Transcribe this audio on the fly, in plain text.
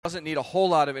Doesn't need a whole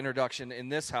lot of introduction in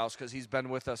this house because he's been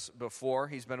with us before.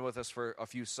 He's been with us for a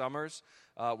few summers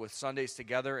with Sundays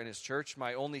together in his church.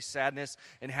 My only sadness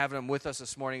in having him with us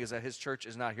this morning is that his church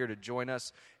is not here to join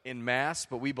us in Mass,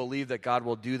 but we believe that God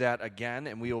will do that again,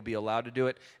 and we will be allowed to do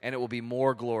it, and it will be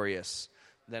more glorious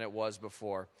than it was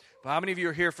before. But how many of you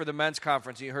are here for the men's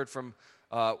conference? You heard from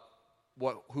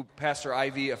who Pastor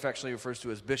Ivy affectionately refers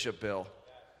to as Bishop Bill.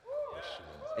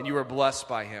 And you were blessed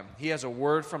by him. He has a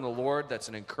word from the Lord that's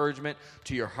an encouragement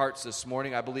to your hearts this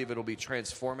morning. I believe it'll be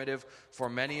transformative for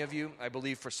many of you. I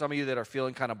believe for some of you that are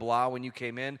feeling kind of blah when you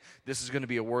came in, this is going to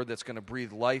be a word that's going to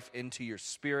breathe life into your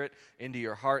spirit, into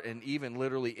your heart, and even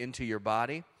literally into your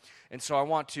body. And so I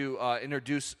want to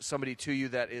introduce somebody to you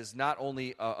that is not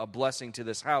only a blessing to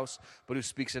this house, but who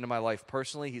speaks into my life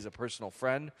personally. He's a personal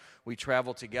friend. We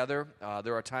travel together.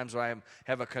 There are times when I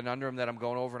have a conundrum that I'm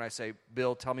going over, and I say,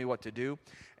 Bill, tell me what to do.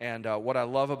 And what I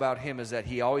love about him is that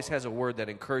he always has a word that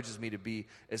encourages me to be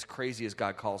as crazy as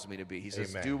God calls me to be. He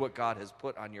says, Amen. Do what God has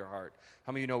put on your heart.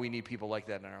 How many of you know we need people like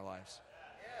that in our lives?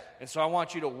 And so I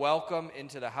want you to welcome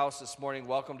into the house this morning,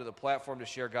 welcome to the platform to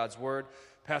share God's word,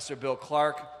 Pastor Bill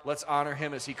Clark. Let's honor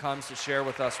him as he comes to share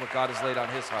with us what God has laid on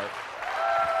his heart.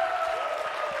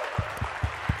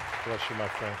 Bless you, my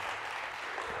friend.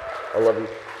 I love you.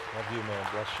 Love you, man.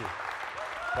 Bless you.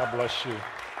 God bless you.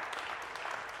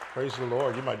 Praise the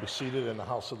Lord. You might be seated in the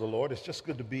house of the Lord. It's just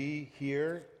good to be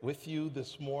here with you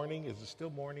this morning. Is it still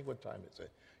morning? What time is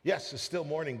it? Yes, it's still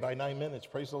morning by 9 minutes.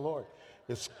 Praise the Lord.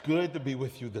 It's good to be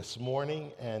with you this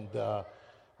morning, and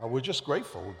we're just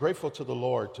grateful. We're grateful to the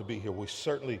Lord to be here. We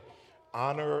certainly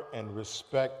honor and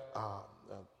respect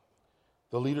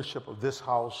the leadership of this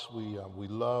house. We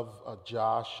love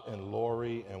Josh and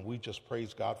Lori, and we just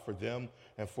praise God for them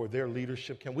and for their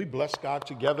leadership. Can we bless God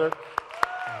together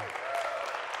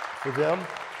for them?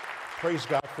 Praise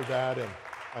God for that,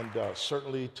 and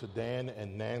certainly to Dan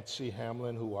and Nancy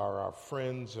Hamlin, who are our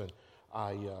friends, and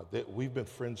we've been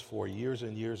friends for years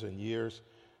and years and years,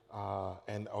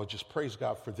 and I'll just praise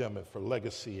God for them and for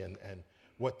legacy and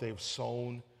what they've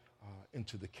sown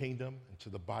into the kingdom, into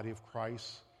the body of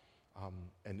Christ,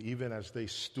 and even as they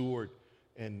steward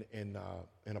in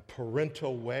a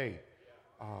parental way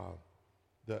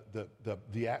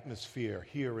the atmosphere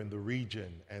here in the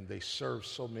region, and they serve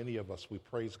so many of us. We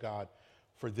praise God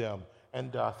for them,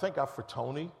 and thank God for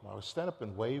Tony. Stand up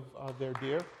and wave there,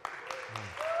 dear.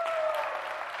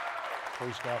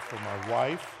 Praise God for my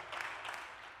wife.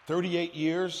 38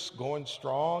 years going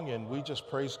strong, and we just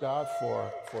praise God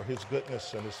for his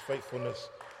goodness and his faithfulness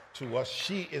to us.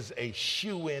 She is a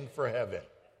shoo-in for heaven.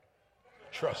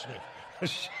 Trust me.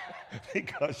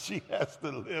 Because she has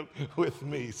to live with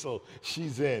me, so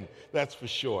she's in. That's for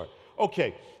sure.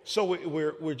 Okay, so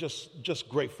we're just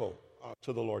grateful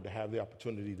to the Lord to have the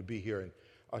opportunity to be here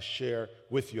and share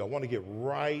with you. I want to get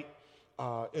right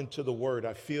into the Word.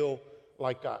 I feel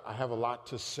like I have a lot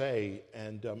to say,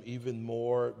 and even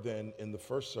more than in the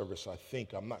first service, I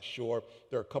think. I'm not sure.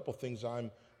 There are a couple things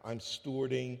I'm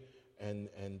stewarding, and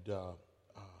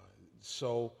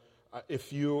so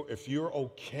if you're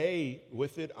okay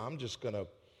with it, I'm just gonna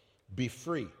be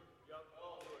free.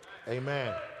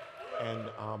 Amen.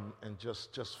 And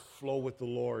just flow with the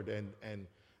Lord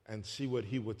and see what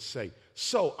He would say.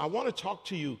 So I want to talk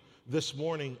to you this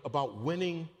morning about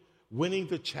winning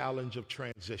the challenge of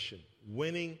transition.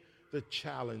 Winning the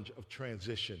challenge of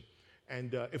transition.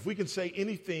 And if we can say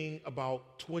anything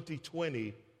about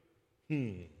 2020,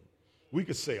 we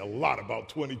could say a lot about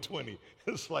 2020.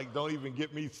 It's like, don't even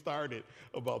get me started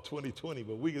about 2020,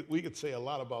 but we could say a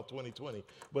lot about 2020.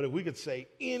 But if we could say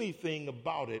anything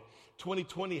about it,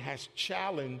 2020 has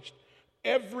challenged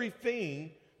everything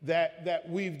that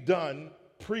we've done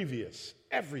previous.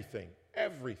 Everything.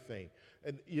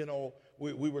 And, you know,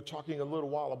 we were talking a little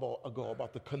while ago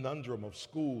about the conundrum of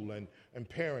school and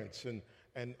parents and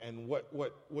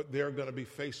what they're going to be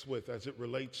faced with as it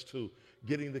relates to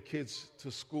getting the kids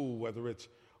to school, whether it's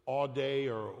all day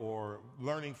or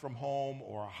learning from home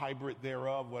or a hybrid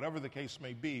thereof, whatever the case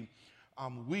may be.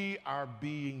 We are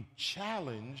being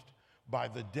challenged by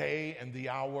the day and the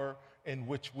hour in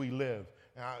which we live.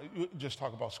 Now, you just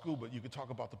talk about school, but you could talk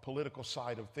about the political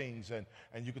side of things, and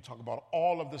you could talk about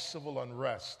all of the civil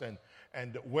unrest,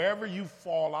 and wherever you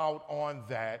fall out on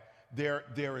that,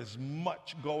 there is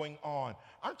much going on.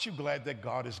 Aren't you glad that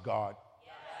God is God?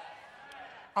 Yes.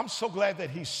 I'm so glad that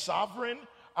He's sovereign.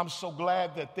 I'm so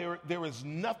glad that there is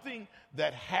nothing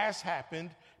that has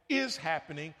happened, is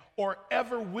happening, or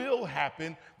ever will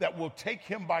happen that will take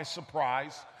Him by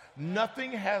surprise.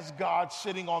 Nothing has God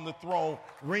sitting on the throne,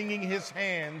 wringing His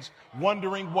hands,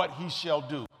 wondering what He shall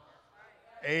do.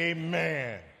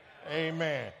 Amen.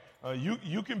 Amen.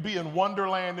 You can be in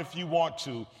Wonderland if you want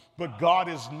to, but God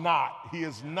is not. He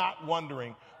is not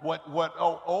wondering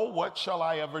what shall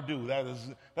I ever do?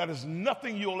 That is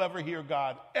nothing you'll ever hear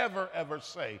God ever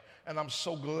say. And I'm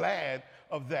so glad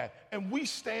of that. And we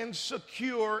stand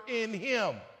secure in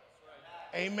him.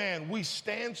 Amen. We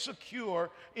stand secure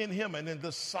in him and in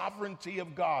the sovereignty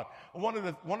of God. One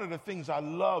of the things I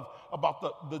love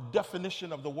about the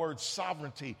definition of the word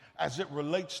sovereignty as it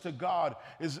relates to God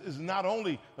is not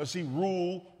only does he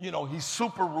rule, he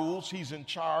super rules, he's in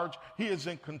charge, he is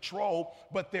in control,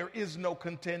 but there is no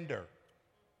contender.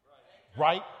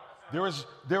 Right? There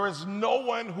is no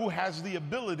one who has the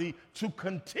ability to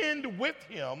contend with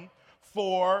him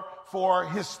for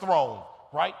his throne.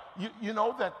 Right? You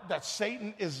know that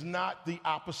Satan is not the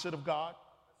opposite of God?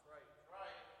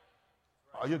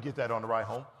 Oh, you'll get that on the ride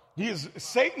home.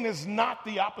 Satan is not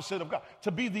the opposite of God.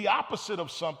 To be the opposite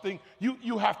of something,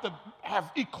 you have to have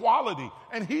equality.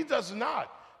 And he does not.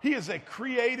 He is a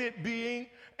created being.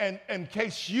 And in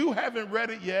case you haven't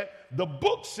read it yet, the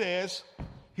book says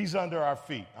he's under our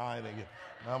feet. I'm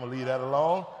going to leave that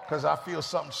alone because I feel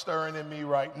something stirring in me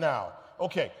right now.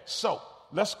 Okay, so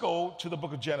let's go to the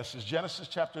book of Genesis. Genesis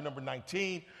chapter number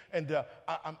 19. And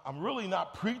I'm really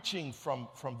not preaching from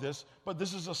this, but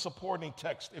this is a supporting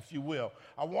text, if you will.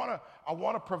 I want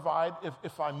to provide,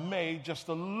 if I may, just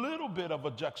a little bit of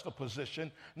a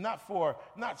juxtaposition, not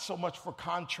so much for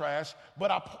contrast, but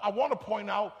I want to point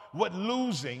out what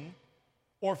losing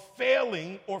or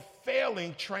failing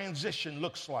transition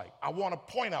looks like. I want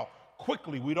to point out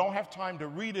quickly. We don't have time to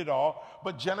read it all,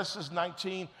 but Genesis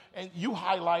 19, and you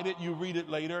highlight it, you read it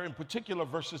later, in particular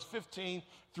verses 15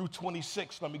 through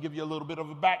 26. Let me give you a little bit of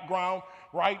a background,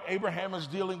 right? Abraham is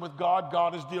dealing with God.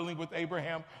 God is dealing with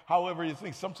Abraham. However you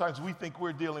think, sometimes we think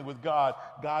we're dealing with God.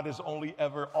 God is only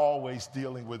ever always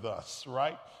dealing with us,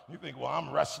 right? You think, well,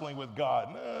 I'm wrestling with God.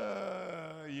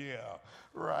 Yeah,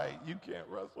 right. You can't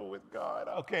wrestle with God.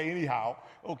 Okay, anyhow,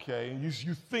 okay. And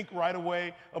you think right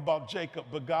away about Jacob,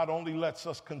 but God only lets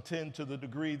us contend to the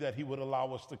degree that he would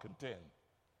allow us to contend.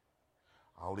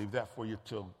 I'll leave that for you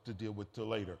to deal with till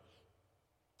later.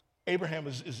 Abraham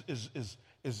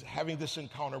is having this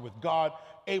encounter with God.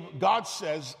 God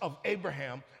says of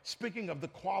Abraham, speaking of the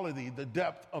quality, the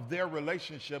depth of their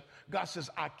relationship, God says,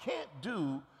 I can't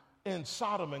do in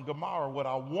Sodom and Gomorrah what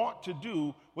I want to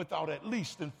do without at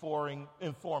least informing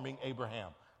Abraham.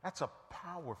 That's a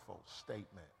powerful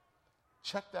statement.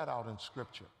 Check that out in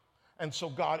Scripture. And so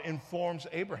God informs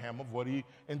Abraham of what he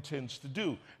intends to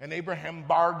do. And Abraham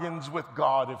bargains with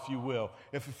God, if you will.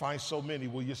 If you find so many,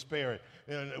 will you spare it?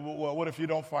 And, well, what if you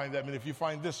don't find that many? If you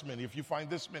find this many, if you find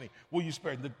this many, will you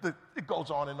spare it? It goes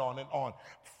on and on and on.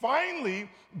 Finally,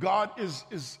 God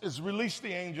is released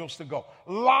the angels to go.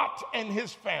 Lot and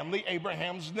his family,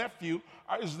 Abraham's nephew,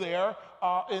 is there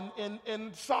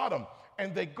in Sodom.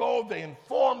 And they go, they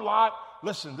inform Lot,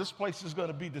 listen, this place is going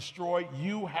to be destroyed.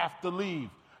 You have to leave.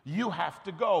 You have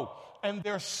to go. And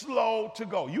they're slow to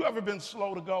go. You ever been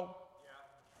slow to go?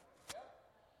 Yeah.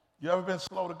 You ever been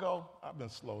slow to go? I've been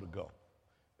slow to go.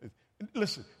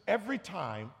 Listen, every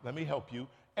time, let me help you,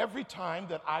 every time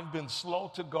that I've been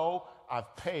slow to go,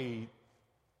 I've paid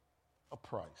a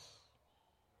price.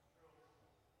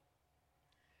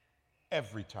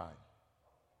 Every time.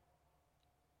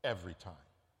 Every time.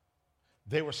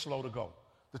 They were slow to go.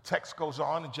 The text goes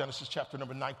on in Genesis chapter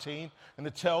number 19, and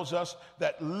it tells us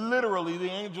that literally the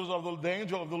angel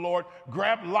of the Lord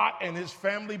grabbed Lot and his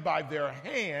family by their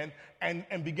hand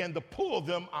and began to pull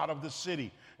them out of the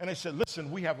city. And they said,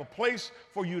 listen, we have a place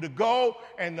for you to go,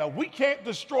 and we can't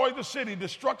destroy the city.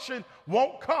 Destruction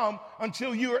won't come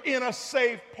until you're in a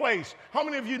safe place. How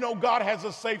many of you know God has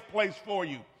a safe place for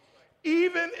you?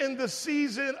 Even in the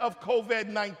season of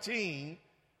COVID-19,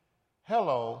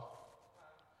 hello,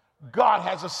 God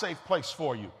has a safe place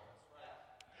for you.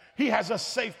 He has a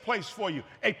safe place for you,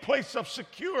 a place of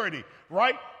security,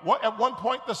 right? At one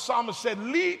point, the psalmist said,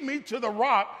 lead me to the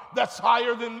rock that's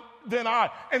higher than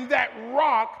I. And that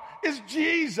rock is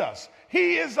Jesus.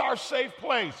 He is our safe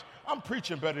place. I'm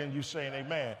preaching better than you saying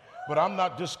amen, but I'm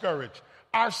not discouraged.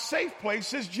 Our safe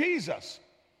place is Jesus.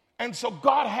 And so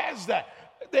God has that.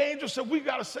 The angel said, we've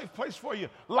got a safe place for you.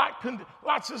 Lot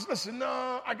says, listen,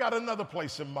 no, I got another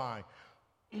place in mind.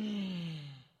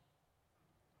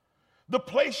 The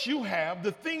place you have,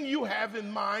 the thing you have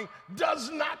in mind does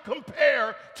not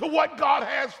compare to what God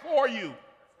has for you.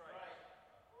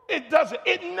 It doesn't.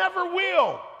 It never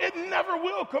will. It never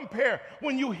will compare.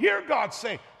 When you hear God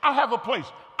say, I have a place,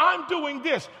 I'm doing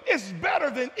this, it's better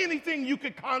than anything you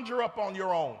could conjure up on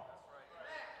your own.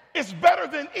 It's better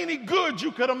than any good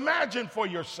you could imagine for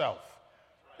yourself.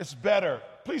 It's better.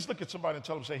 Please look at somebody and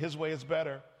tell them, say, his way is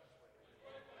better.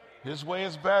 His way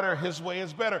is better. His way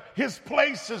is better. His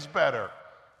place is better.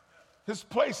 His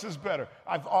place is better.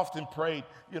 I've often prayed,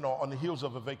 on the heels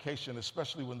of a vacation,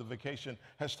 especially when the vacation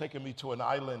has taken me to an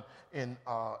island in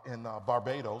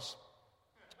Barbados.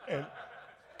 And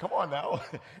come on now.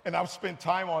 And I've spent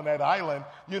time on that island.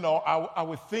 I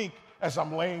would think as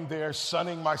I'm laying there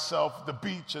sunning myself, the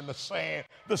beach and the sand,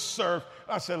 the surf,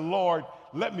 I said, Lord,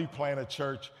 let me plant a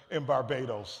church in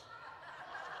Barbados.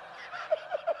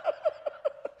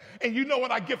 And you know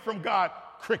what I get from God?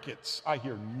 Crickets. I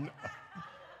hear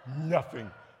nothing.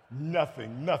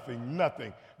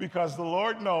 Because the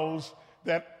Lord knows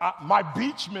that my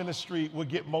beach ministry would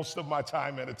get most of my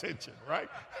time and attention, right?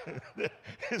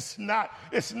 It's not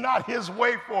his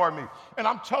way for me. And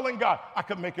I'm telling God, I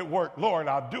could make it work. Lord,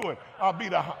 I'll do it. I'll be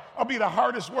the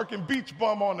hardest working beach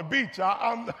bum on the beach.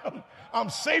 I'm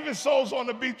saving souls on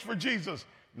the beach for Jesus.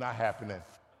 Not happening.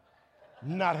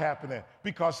 Not happening.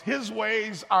 Because his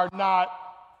ways are not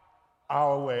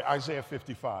our way. Isaiah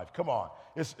 55. Come on.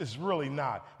 It's really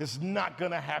not. It's not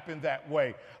going to happen that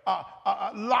way.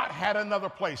 Lot had another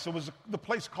place. It was the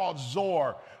place called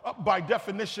Zor. By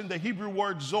definition, the Hebrew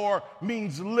word Zor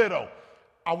means little.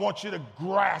 I want you to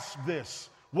grasp this.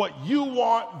 What you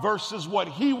want versus what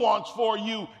he wants for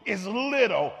you is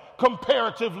little,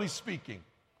 comparatively speaking.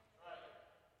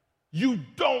 You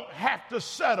don't have to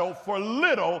settle for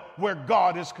little where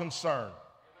God is concerned.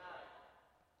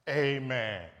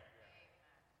 Amen.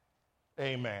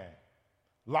 Amen.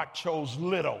 Lot chose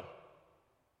little.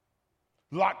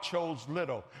 Lot chose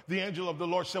little. The angel of the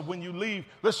Lord said, when you leave,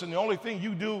 listen, the only thing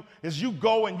you do is you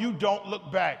go and you don't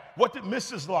look back. What did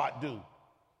Mrs. Lot do?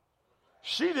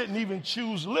 She didn't even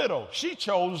choose little. She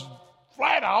chose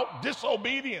flat out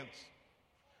disobedience.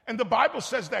 And the Bible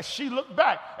says that she looked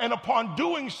back. And upon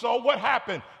doing so, what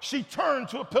happened? She turned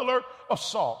to a pillar of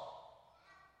salt.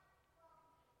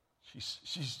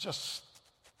 She's just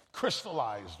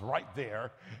crystallized right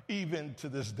there, even to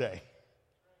this day.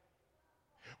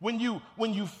 When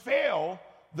you fail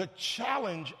the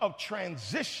challenge of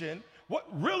transition, what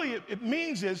really it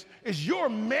means is you're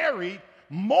married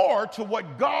more to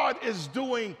what God is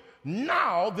doing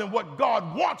now than what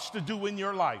God wants to do in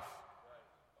your life.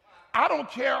 I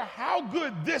don't care how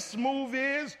good this move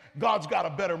is, God's got a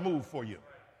better move for you.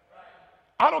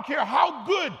 I don't care how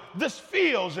good this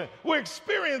feels, and we're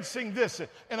experiencing this.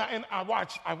 And I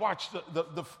watched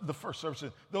the first service.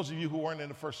 And those of you who weren't in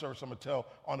the first service, I'm going to tell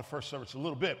on the first service a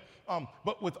little bit.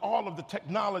 But with all of the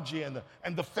technology and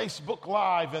the Facebook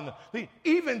Live and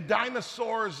even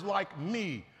dinosaurs like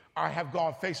me, I have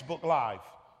gone Facebook Live.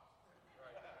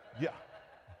 Yeah.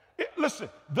 Listen,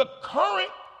 the current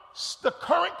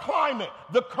climate,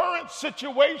 the current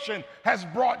situation has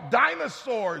brought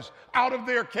dinosaurs out of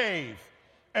their cave.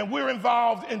 And we're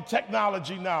involved in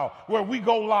technology now where we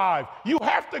go live. You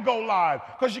have to go live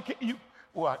because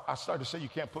I started to say you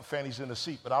can't put fannies in the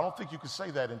seat, but I don't think you can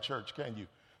say that in church, can you?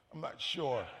 I'm not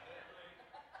sure.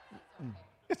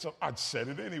 I'd said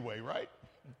it anyway, right?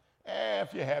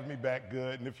 If you have me back,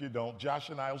 good. And if you don't, Josh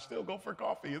and I will still go for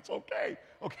coffee. It's okay.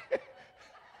 Okay.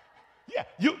 Yeah,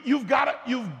 you've got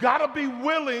to be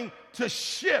willing to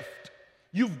shift.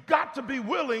 You've got to be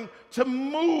willing to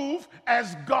move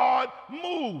as God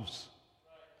moves.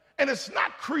 And it's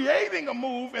not creating a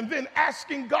move and then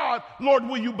asking God, Lord,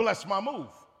 will you bless my move?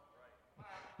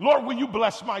 Lord, will you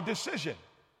bless my decision?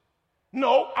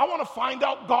 No, I want to find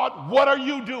out, God, what are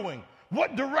you doing?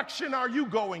 What direction are you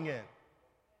going in?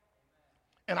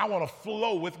 And I want to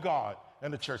flow with God.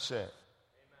 And the church said,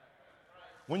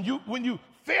 when you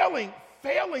failing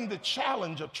the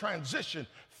challenge of transition,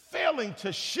 failing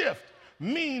to shift,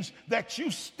 means that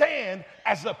you stand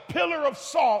as a pillar of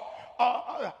salt,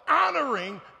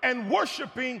 honoring and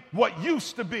worshiping what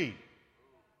used to be.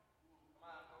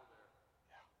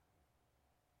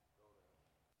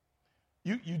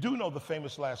 You do know the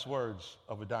famous last words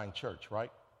of a dying church,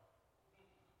 right?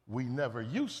 We never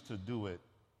used to do it.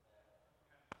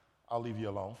 I'll leave you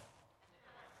alone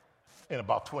in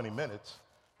about 20 minutes.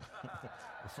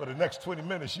 For the next 20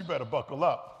 minutes, you better buckle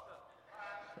up.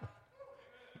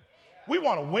 We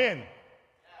want to win.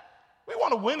 We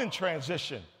want to win in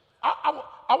transition.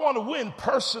 I want to win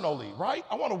personally, right?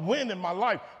 I want to win in my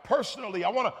life personally. I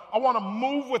want to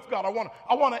move with God. I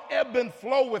want to ebb and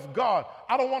flow with God.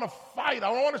 I don't want to fight.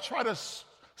 I don't want to try to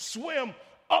swim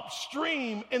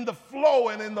upstream in the flow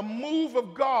and in the move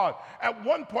of God. At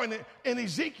one point in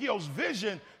Ezekiel's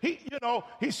vision, he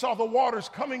saw the waters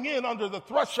coming in under the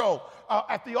threshold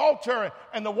at the altar,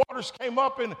 and the waters came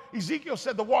up, and Ezekiel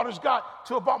said the waters got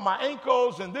to about my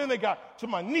ankles, and then they got to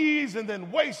my knees, and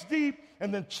then waist deep.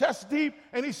 and then chest deep.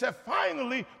 And he said,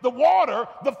 finally, the water,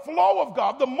 the flow of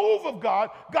God, the move of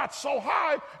God got so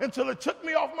high until it took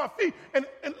me off my feet. And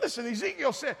listen,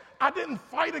 Ezekiel said, I didn't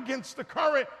fight against the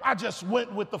current. I just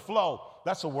went with the flow.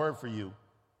 That's a word for you.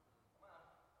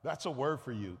 That's a word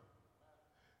for you.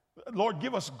 Lord,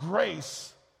 give us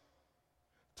grace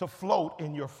to float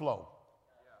in your flow.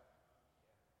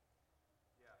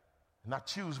 And I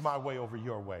choose my way over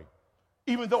your way.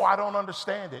 Even though I don't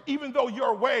understand it, even though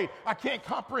your way, I can't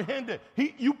comprehend it.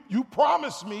 You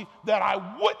promised me that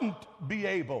I wouldn't be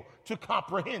able to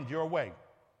comprehend your way.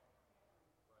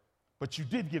 But you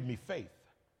did give me faith.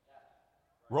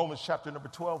 Romans chapter number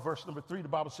 12, verse number 3, the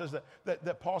Bible says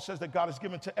that Paul says that God has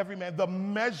given to every man the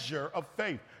measure of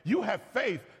faith. You have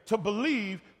faith to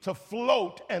believe, to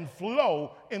float and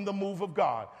flow in the move of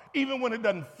God. Even when it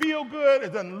doesn't feel good,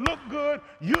 it doesn't look good,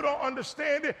 you don't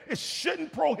understand it, it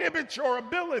shouldn't prohibit your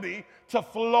ability to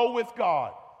flow with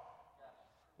God.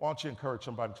 Why don't you encourage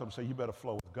somebody and tell them, say, you better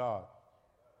flow with God.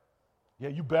 Yeah,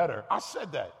 you better. I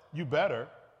said that. You better.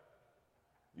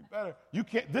 You better. You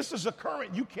can't. This is a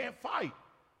current you can't fight.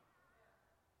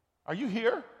 Are you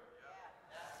here?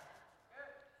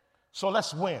 So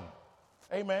let's win.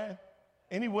 Amen.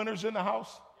 Any winners in the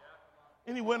house?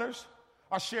 Any winners?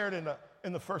 I shared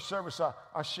in the first service,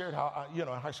 I shared how, in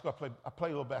high school, I played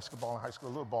a little basketball in high school,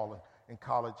 a little ball in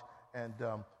college, and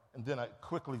then I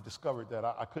quickly discovered that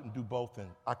I couldn't do both, and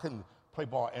I couldn't play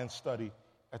ball and study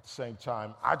at the same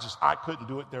time. I couldn't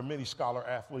do it. There are many scholar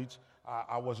athletes.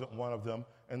 I wasn't one of them,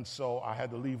 and so I had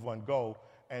to leave one go.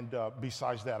 And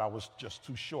besides that, I was just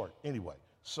too short anyway.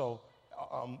 So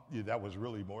that was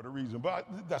really more the reason. But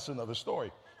that's another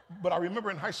story. But I remember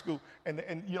in high school and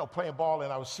playing ball,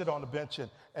 and I would sit on the bench.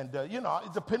 And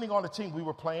depending on the team we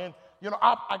were playing,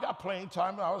 I got playing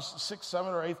time. I was 6th,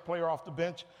 7th, or 8th player off the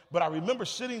bench. But I remember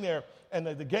sitting there, and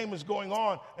the game was going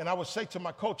on, and I would say to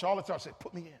my coach all the time, I said,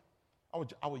 put me in.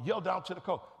 I would yell down to the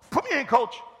coach, put me in,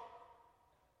 coach.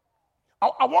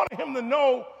 I wanted him to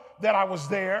know that I was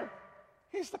there.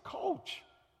 He's the coach.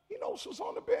 He knows who's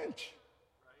on the bench,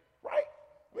 right?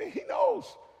 I mean, he knows.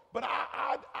 But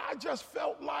I just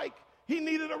felt like he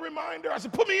needed a reminder. I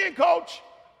said, put me in, coach.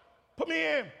 Put me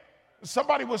in.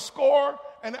 Somebody would score,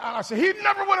 and I said, he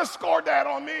never would have scored that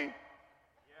on me.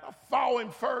 I foul him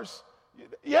first.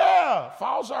 Yeah,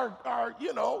 fouls are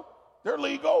they're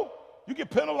legal. You get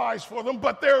penalized for them,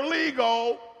 but they're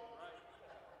legal.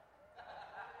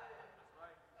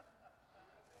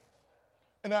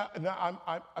 And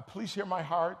I please hear my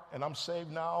heart, and I'm saved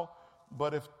now.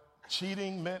 But if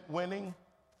cheating meant winning,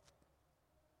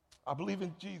 I believe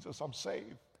in Jesus. I'm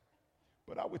saved.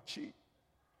 But I would cheat.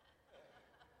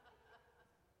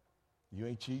 You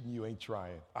ain't cheating, you ain't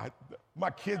trying.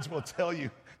 My kids will tell you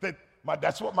that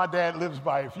that's what my dad lives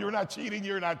by. If you're not cheating,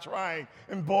 you're not trying.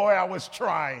 And boy, I was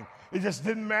trying. It just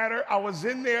didn't matter. I was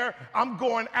in there. I'm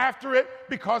going after it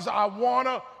because I want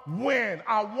to win.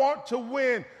 I want to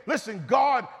win. Listen,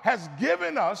 God has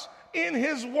given us in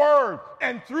his word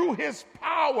and through his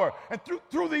power and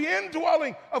through the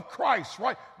indwelling of Christ,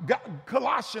 right?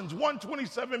 Colossians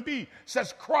 1:27b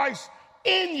says, Christ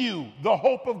in you, the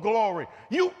hope of glory.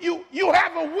 You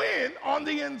have a win on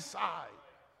the inside.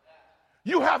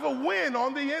 You have a win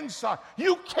on the inside.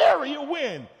 You carry a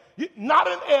win. Not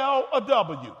an L, a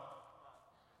W.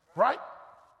 Right?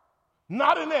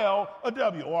 Not an L, a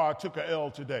W. Oh, I took an L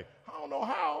today. I don't know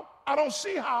how. I don't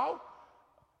see how.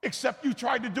 Except you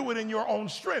tried to do it in your own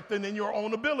strength and in your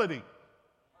own ability.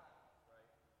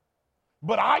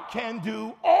 But I can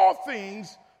do all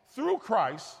things through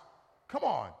Christ, come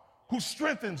on, who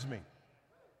strengthens me.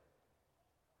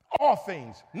 All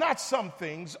things, not some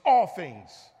things, all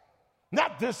things.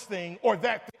 Not this thing or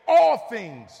that thing, all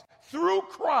things through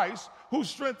Christ who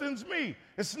strengthens me.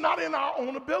 It's not in our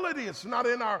own ability. It's not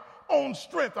in our own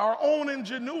strength, our own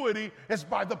ingenuity. It's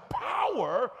by the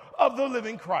power of the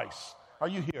living Christ. Are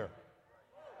you here?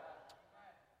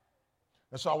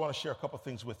 And so I want to share a couple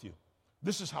things with you.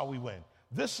 This is how we win.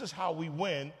 This is how we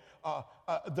win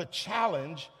the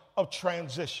challenge of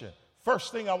transition.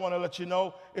 First thing I want to let you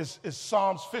know is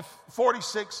Psalms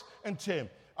 46 and 10.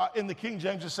 In the King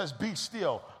James, it says, be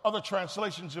still. Other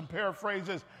translations and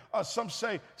paraphrases, some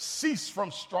say, cease from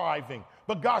striving.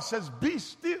 But God says, be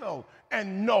still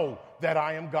and know that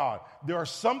I am God. There are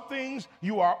some things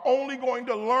you are only going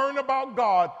to learn about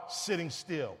God sitting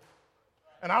still.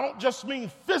 And I don't just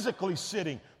mean physically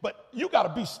sitting, but you got to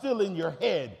be still in your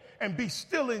head and be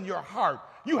still in your heart.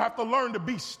 You have to learn to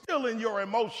be still in your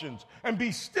emotions and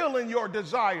be still in your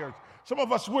desires. Some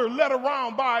of us, we're led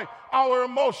around by our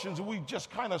emotions, and we just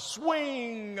kind of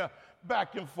swing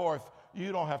back and forth.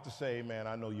 You don't have to say, amen,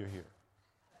 I know you're here.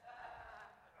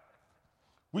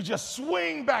 We just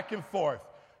swing back and forth.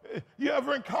 You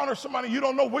ever encounter somebody you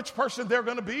don't know which person they're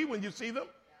going to be when you see them,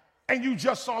 and you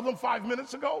just saw them 5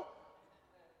 minutes ago?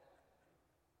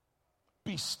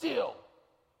 Be still.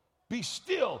 Be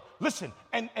still. Listen,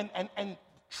 and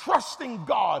trusting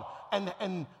God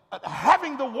and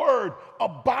having the word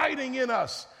abiding in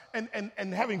us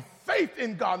and having faith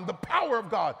in God and the power of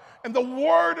God and the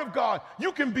word of God.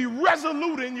 You can be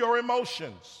resolute in your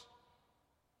emotions.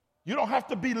 You don't have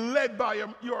to be led by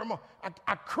your emotions.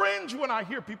 I cringe when I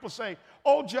hear people say,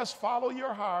 oh, just follow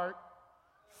your heart.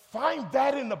 Find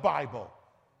that in the Bible.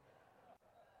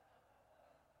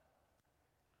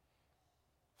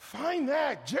 Find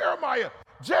that.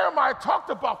 Jeremiah talked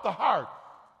about the heart.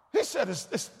 He said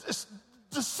it's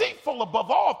deceitful above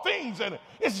all things and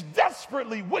it's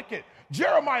desperately wicked.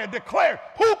 Jeremiah declared,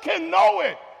 who can know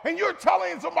it? And you're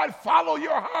telling somebody, follow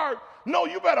your heart. No,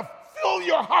 you better fill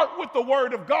your heart with the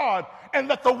word of God and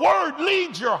let the word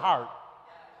lead your heart.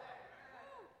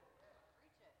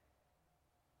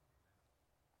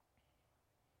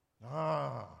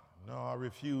 No, I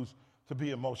refuse to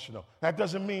be emotional. That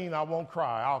doesn't mean I won't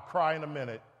cry. I'll cry in a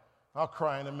minute.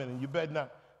 You better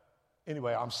not.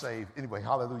 Anyway, I'm saved. Anyway,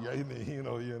 hallelujah. Amen. You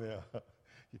know.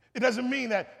 It doesn't mean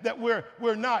that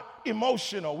we're not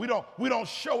emotional. We don't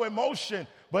show emotion,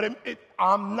 but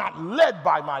I'm not led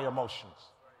by my emotions.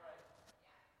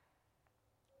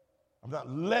 I'm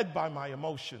not led by my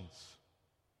emotions.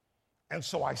 And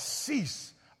so I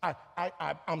cease.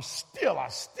 I'm still. I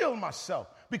still myself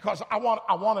because I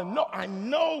want to know. I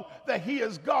know that he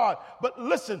is God. But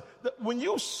listen, when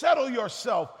you settle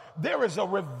yourself, there is a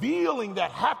revealing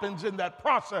that happens in that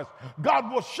process.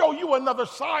 God will show you another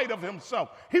side of himself.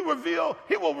 He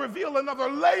will reveal another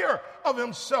layer of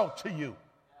himself to you.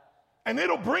 And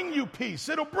it'll bring you peace.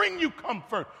 It'll bring you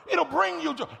comfort. It'll bring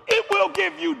you joy. It will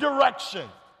give you direction.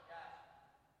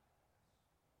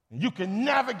 You can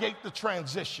navigate the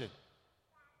transition,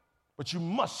 but you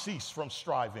must cease from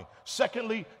striving.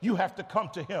 Secondly, you have to come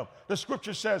to him. The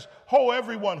scripture says, ho,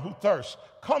 everyone who thirsts,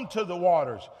 come to the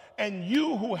waters. And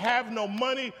you who have no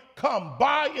money, come,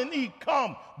 buy and eat.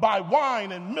 Come, buy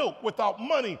wine and milk without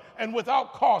money and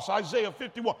without cost. Isaiah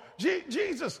 51.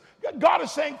 Jesus, God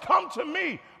is saying, come to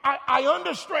me. I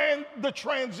understand the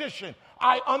transition.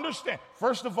 I understand.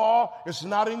 First of all, it's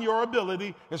not in your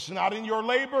ability. It's not in your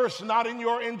labor. It's not in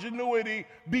your ingenuity.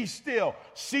 Be still.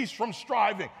 Cease from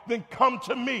striving. Then come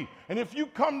to me. And if you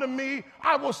come to me,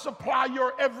 I will supply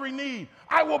your every need.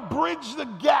 I will bridge the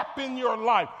gap in your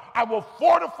life. I will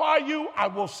fortify you. I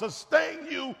will sustain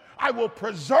you. I will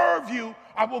preserve you.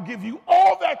 I will give you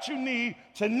all that you need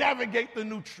to navigate the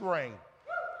new terrain.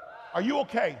 Are you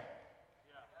okay?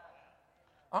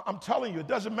 I'm telling you, it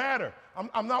doesn't matter.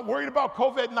 I'm not worried about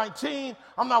COVID-19.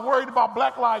 I'm not worried about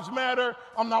Black Lives Matter.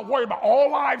 I'm not worried about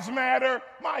all lives matter.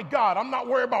 My God, I'm not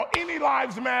worried about any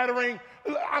lives mattering.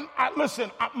 Listen,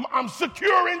 I'm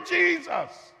secure in Jesus.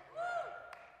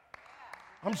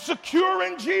 I'm secure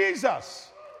in Jesus.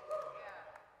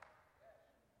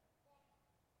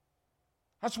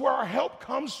 That's where our help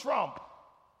comes from.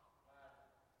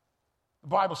 The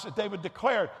Bible said, David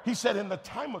declared, he said, in the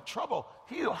time of trouble,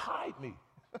 he'll hide me.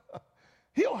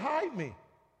 He'll hide me.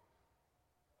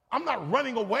 I'm not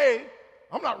running away.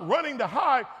 I'm not running to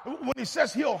hide. When he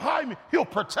says he'll hide me, he'll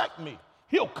protect me.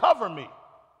 He'll cover me.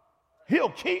 He'll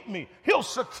keep me. He'll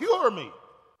secure me.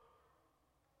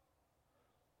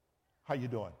 How you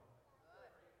doing?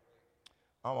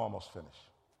 I'm almost finished.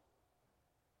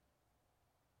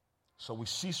 So we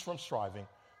cease from striving.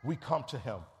 We come to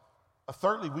him.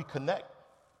 Thirdly, we connect.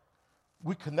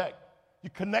 We connect. You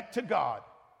connect to God.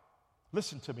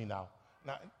 Listen to me now.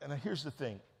 And here's the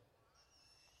thing.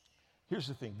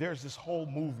 There's this whole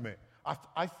movement.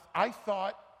 I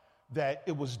thought that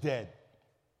it was dead,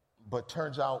 but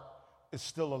turns out it's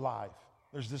still alive.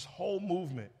 There's this whole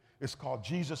movement. It's called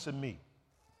Jesus and Me.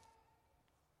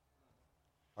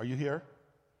 Are you here?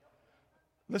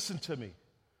 Listen to me.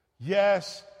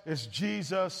 Yes, it's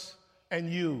Jesus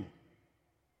and you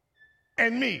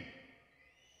and me.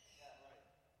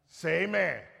 Say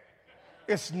amen.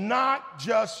 It's not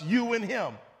just you and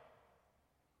him.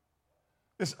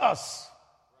 It's us.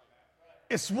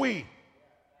 It's we.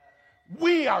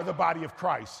 We are the body of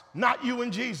Christ, not you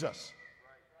and Jesus.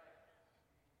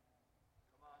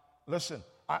 Listen,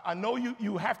 I know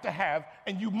you have to have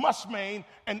and you must maintain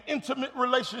an intimate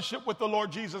relationship with the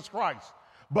Lord Jesus Christ.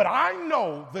 But I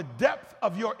know the depth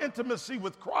of your intimacy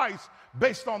with Christ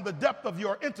based on the depth of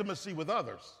your intimacy with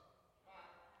others.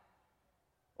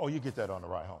 Oh, you get that on the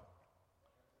ride home.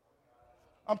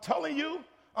 I'm telling you,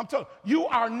 you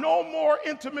are no more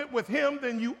intimate with him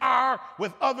than you are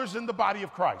with others in the body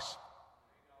of Christ.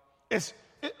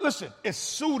 Listen, it's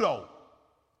pseudo.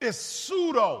 It's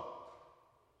pseudo.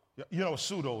 You know what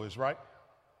pseudo is, right?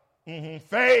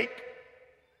 Fake.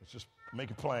 Let's just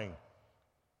make it plain.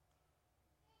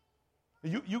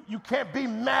 You can't be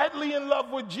madly in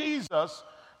love with Jesus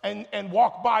and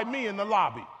walk by me in the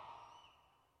lobby.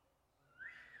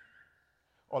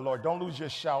 Oh, Lord, don't lose your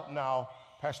shout now.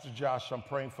 Pastor Josh, I'm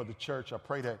praying for the church. I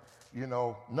pray that,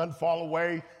 none fall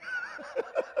away.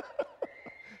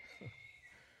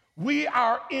 We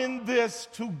are in this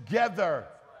together.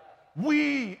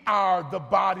 We are the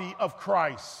body of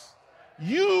Christ.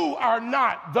 You are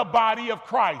not the body of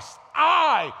Christ.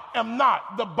 I am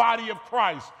not the body of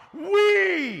Christ.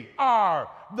 We are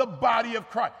the body of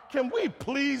Christ. Can we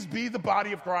please be the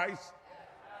body of Christ?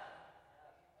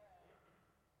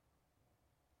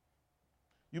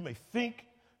 You may think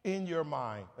in your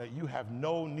mind that you have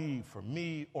no need for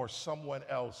me or someone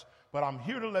else, but I'm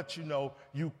here to let you know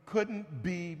you couldn't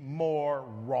be more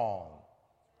wrong.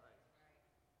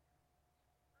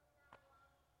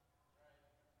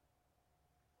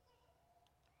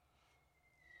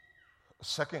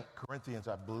 Second Corinthians,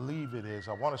 I believe it is.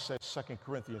 I want to say 2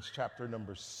 Corinthians chapter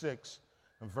number 6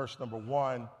 and verse number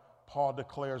 1. Paul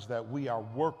declares that we are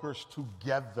workers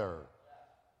together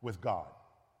with God.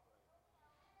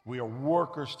 We are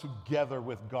workers together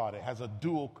with God. It has a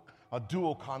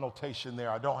dual connotation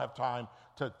there. I don't have time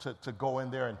to go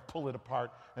in there and pull it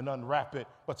apart and unwrap it,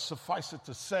 but suffice it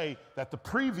to say that the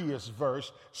previous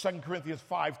verse, 2 Corinthians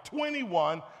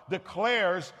 5:21,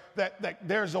 declares that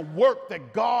there's a work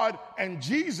that God and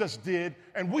Jesus did,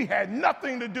 and we had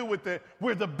nothing to do with it.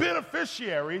 We're the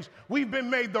beneficiaries. We've been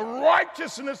made the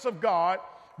righteousness of God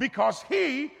because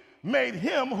He made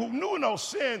Him who knew no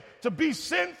sin to be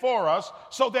sin for us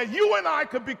so that you and I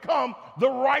could become the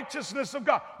righteousness of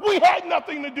God. We had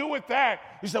nothing to do with that.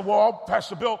 He said, well,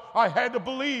 Pastor Bill, I had to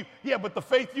believe. Yeah, but the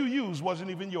faith you used wasn't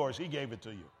even yours. He gave it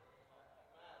to you.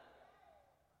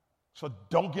 So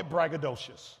don't get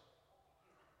braggadocious.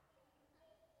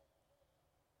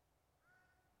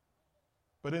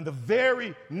 But in the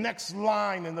very next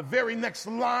line, of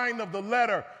the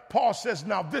letter, Paul says,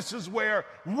 now this is where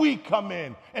we come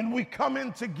in, and we come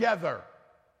in together.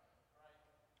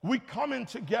 We come in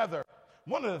together.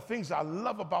 One of the things I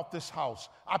love about this house,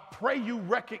 I pray you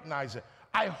recognize it.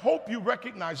 I hope you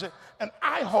recognize it, and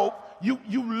I hope you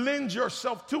lend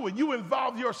yourself to it. You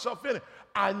involve yourself in it.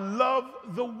 I love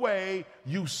the way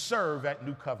you serve at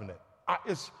New Covenant.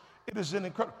 It is an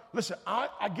incredible. Listen,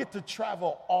 I get to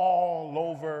travel all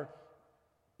over.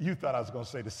 You thought I was going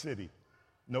to say the city.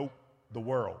 Nope, the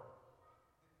world.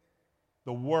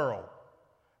 The world.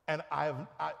 And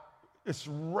it's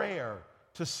rare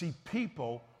to see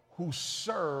people who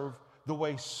serve the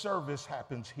way service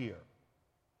happens here.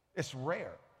 It's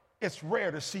rare. It's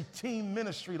rare to see team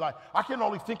ministry like. I can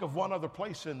only think of one other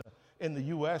place in the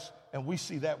U.S., and we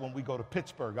see that when we go to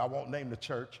Pittsburgh. I won't name the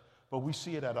church, but we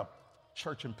see it at a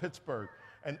church in Pittsburgh,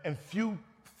 and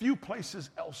few places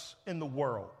else in the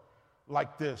world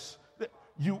like this.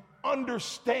 You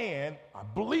understand. I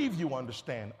believe you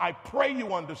understand. I pray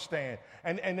you understand.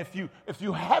 And if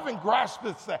you haven't grasped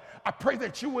this, I pray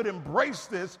that you would embrace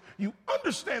this. You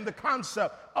understand the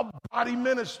concept of body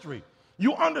ministry.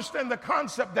 You understand the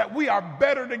concept that we are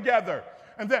better together.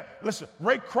 And that, listen,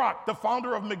 Ray Kroc, the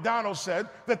founder of McDonald's, said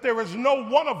that there is no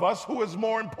one of us who is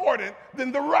more important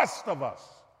than the rest of us.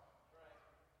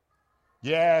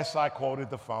 Yes, I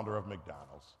quoted the founder of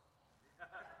McDonald's.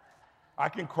 I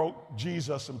can quote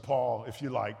Jesus and Paul if you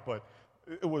like, but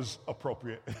it was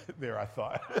appropriate there, I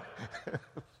thought,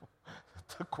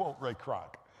 to quote Ray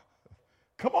Kroc.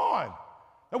 Come on.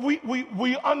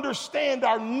 We understand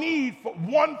our need for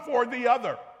one for the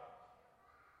other.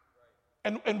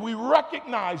 And we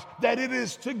recognize that it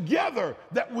is together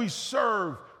that we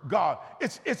serve God.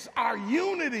 It's our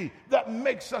unity that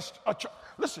makes us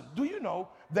listen, do you know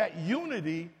that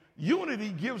unity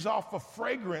gives off a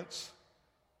fragrance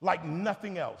like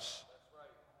nothing else?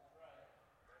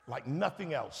 Like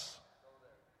nothing else.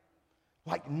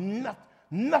 Like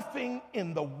nothing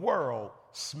in the world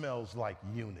smells like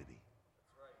unity.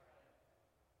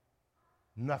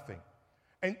 Nothing.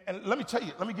 And let me tell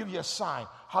you, let me give you a sign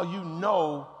how you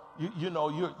know you're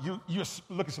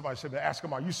look at somebody and say, ask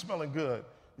them, are you smelling good?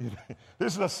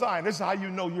 This is a sign. This is how you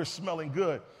know you're smelling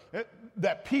good.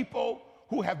 That people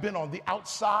who have been on the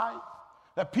outside,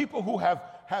 that people who have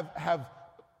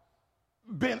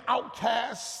been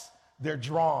outcasts, they're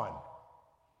drawn.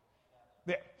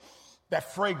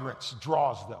 That fragrance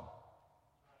draws them.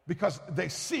 Because they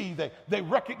see, they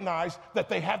recognize that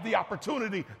they have the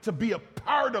opportunity to be a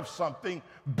part of something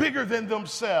bigger than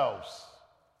themselves.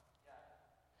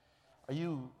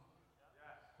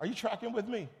 Are you tracking with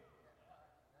me?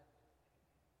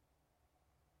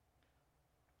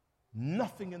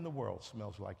 Nothing in the world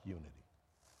smells like unity.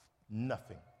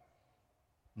 Nothing.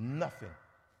 Nothing.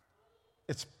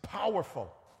 It's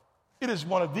powerful. It is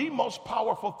one of the most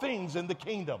powerful things in the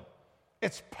kingdom.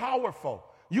 It's powerful.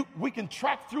 We can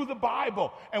track through the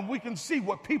Bible and we can see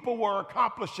what people were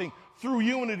accomplishing through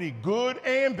unity, good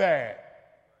and bad.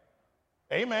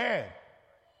 Amen.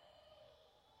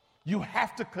 You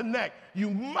have to connect.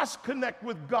 You must connect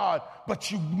with God,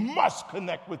 but you must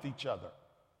connect with each other.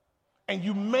 And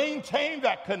you maintain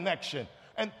that connection.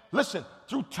 And listen,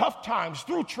 through tough times,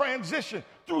 through transition,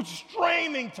 through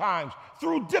straining times,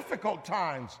 through difficult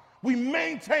times, we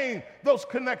maintain those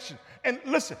connections. And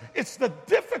listen, it's the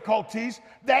difficulties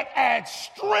that add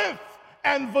strength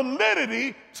and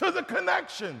validity to the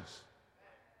connections.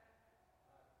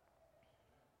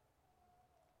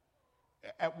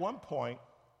 At one point,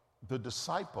 the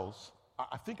disciples,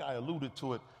 I think I alluded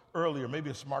to it earlier, maybe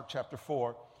it's Mark chapter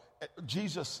 4,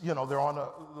 Jesus, they're on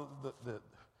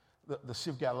the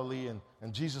Sea of Galilee,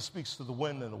 and Jesus speaks to the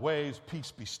wind and the waves,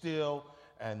 peace be still,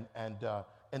 and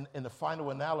in the final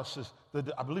analysis,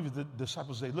 I believe the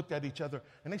disciples, they looked at each other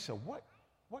and they said, what?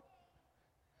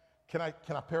 Can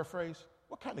I paraphrase?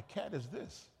 What kind of cat is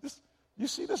this? You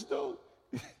see this dude?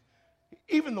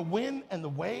 Even the wind and the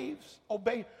waves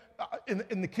obey.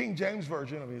 In the King James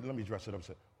Version, let me dress it up and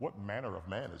say, what manner of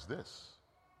man is this?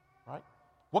 Right?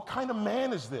 What kind of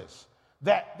man is this?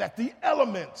 That the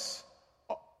elements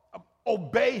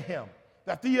obey him,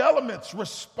 that the elements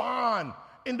respond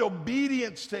in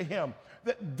obedience to him,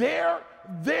 that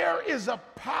there is a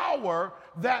power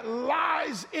that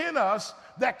lies in us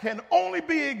that can only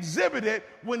be exhibited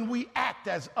when we act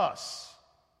as us.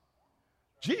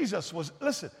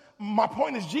 My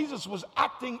point is Jesus was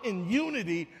acting in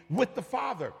unity with the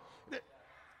Father.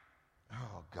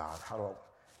 Oh God, I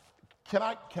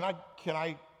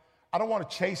don't want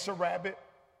to chase a rabbit,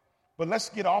 but let's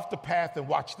get off the path and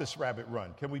watch this rabbit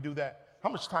run. Can we do that? How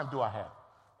much time do I have?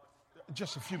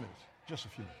 Just a few minutes.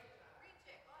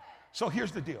 So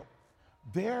here's the deal.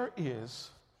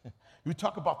 We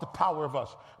talk about the power of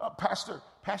us.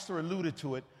 Pastor alluded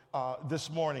to it this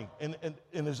morning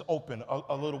in his open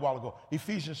a little while ago.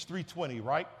 Ephesians 3:20,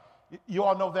 right? You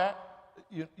all know that?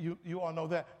 You all know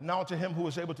that. Now to him who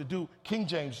is able to do, King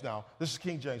James now. This is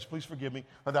King James. Please forgive me.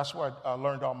 That's where I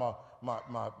learned all my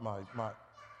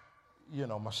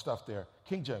stuff there.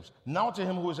 King James. Now to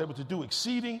him who is able to do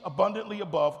exceeding abundantly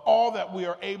above all that we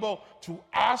are able to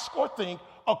ask or think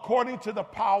according to the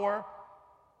power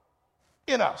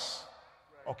in us.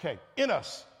 Okay, in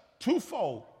us.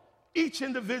 Twofold. Each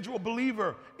individual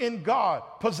believer in God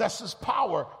possesses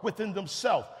power within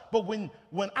themselves. But when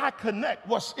I connect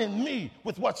what's in me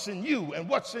with what's in you, and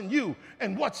what's in you,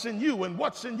 and what's in you, and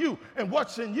what's in you, and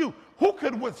what's in you, who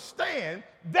could withstand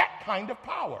that kind of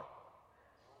power?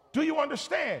 Do you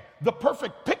understand? The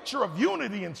perfect picture of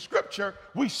unity in Scripture,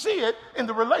 we see it in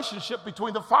the relationship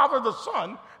between the Father, the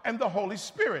Son, and the Holy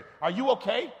Spirit. Are you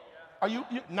okay? Are you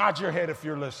nod your head if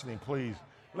you're listening, please.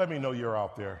 Let me know you're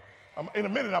out there. In a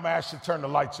minute, I'm going to ask you to turn the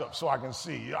lights up so I can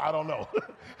see. I don't know.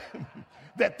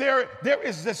 That there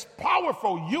is this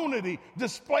powerful unity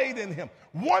displayed in him.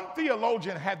 One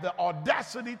theologian had the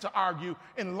audacity to argue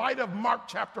in light of Mark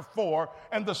chapter 4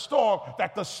 and the storm,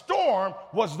 that the storm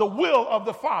was the will of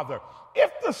the Father.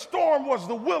 If the storm was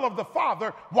the will of the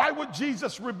Father, why would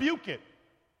Jesus rebuke it?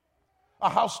 A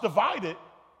house divided.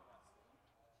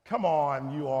 Come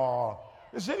on, you all.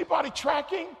 Is anybody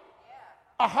tracking?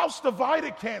 A house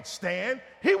divided can't stand.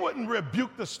 He wouldn't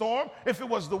rebuke the storm if it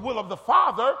was the will of the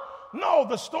Father. No,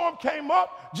 the storm came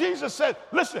up. Jesus said,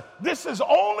 listen, this is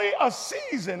only a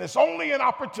season. It's only an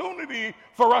opportunity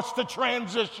for us to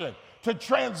transition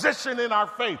in our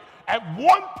faith. At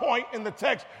one point in the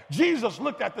text, Jesus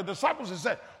looked at the disciples and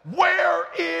said, where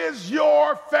is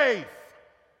your faith?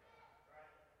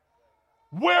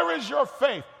 Where is your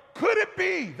faith? Could it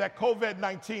be that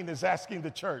COVID-19 is asking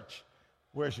the church,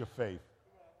 where's your faith?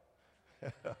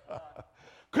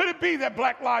 Could it be that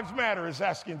Black Lives Matter is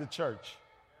asking the church,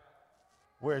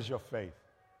 where's your faith?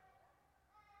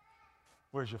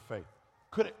 Where's your faith?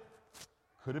 Could it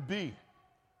be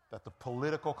that the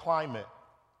political climate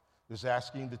is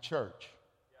asking the church,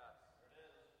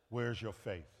 where's your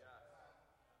faith?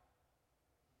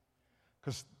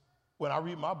 Because when I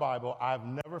read my Bible, I've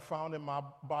never found in my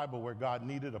Bible where God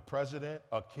needed a president,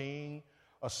 a king,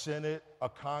 a senate, a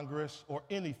Congress, or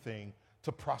anything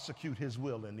to prosecute his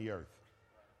will in the earth.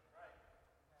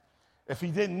 If he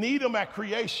didn't need them at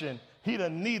creation, he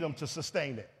didn't need them to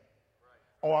sustain it.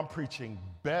 Oh, I'm preaching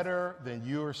better than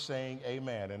you're saying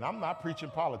amen. And I'm not preaching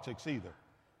politics either.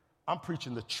 I'm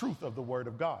preaching the truth of the Word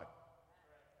of God.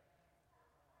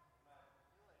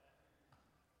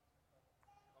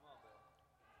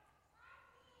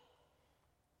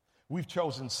 We've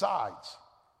chosen sides.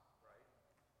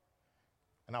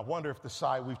 And I wonder if the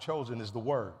side we've chosen is the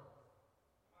Word.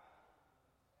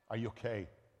 Are you okay?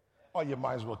 Oh, you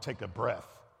might as well take a breath.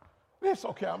 It's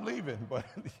okay, I'm leaving, but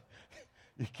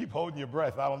you keep holding your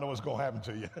breath. I don't know what's going to happen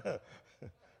to you.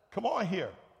 Come on here.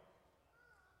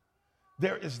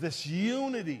 There is this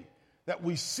unity that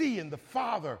we see in the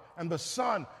Father and the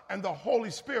Son and the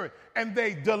Holy Spirit, and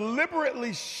they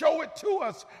deliberately show it to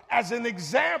us as an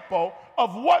example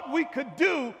of what we could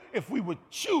do if we would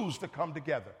choose to come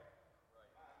together.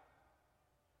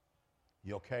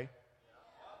 You okay?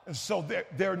 And so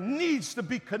there needs to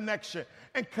be connection,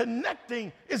 and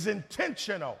connecting is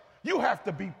intentional. You have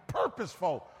to be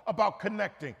purposeful about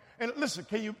connecting. And listen,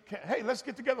 hey, let's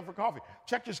get together for coffee.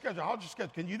 Check your schedule. How's your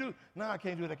schedule? Can you do? No, I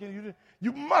can't do that. Can you do it?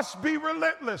 You must be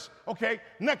relentless. Okay,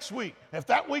 next week. If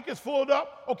that week is filled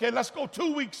up, okay, let's go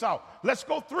 2 weeks out. Let's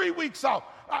go 3 weeks out.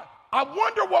 I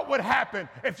wonder what would happen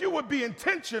if you would be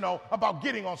intentional about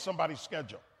getting on somebody's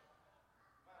schedule.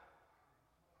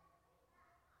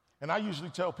 And I usually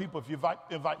tell people, if you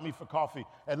invite me for coffee,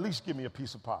 at least give me a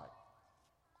piece of pie.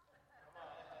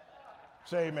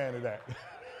 Say amen to that.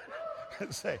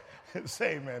 say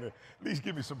amen. At least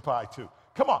give me some pie too.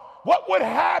 Come on. What would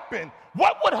happen,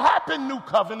 New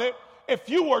Covenant, if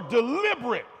you were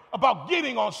deliberate about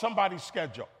getting on somebody's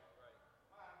schedule?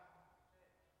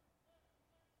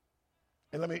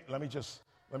 And let me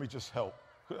just help.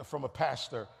 From a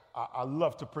pastor, I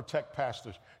love to protect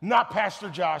pastors. Not Pastor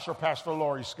Josh or Pastor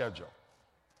Lori's schedule.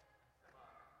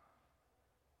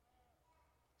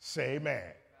 Say amen.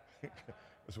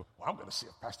 Well, I'm going to see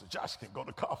if Pastor Josh can go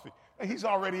to coffee. And he's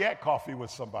already at coffee with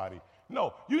somebody.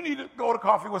 No, you need to go to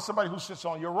coffee with somebody who sits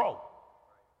on your row.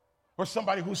 Or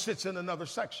somebody who sits in another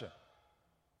section.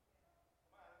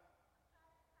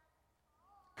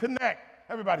 Connect.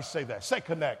 Everybody say that. Say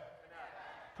connect.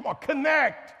 Come on,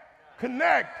 connect.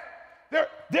 Connect.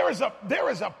 There is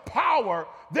a power,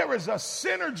 there is a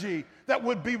synergy that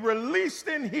would be released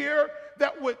in here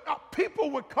that would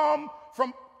people would come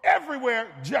from everywhere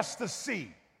just to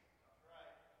see.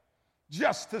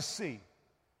 Just to see.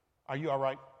 Are you all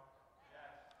right?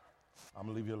 I'm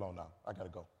going to leave you alone now. I got to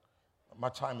go. My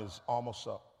time is almost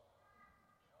up.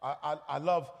 I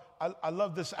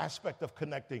love this aspect of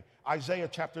connecting. Isaiah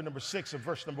chapter number 6 and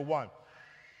verse number 1.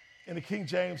 In the King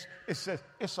James, it says,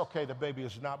 it's okay, the baby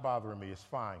is not bothering me, it's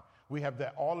fine. We have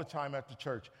that all the time at the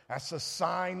church. That's a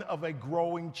sign of a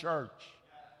growing church.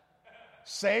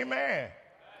 Say amen.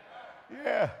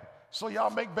 Yeah. So y'all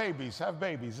make babies, have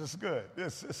babies. It's good.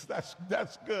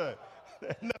 That's good.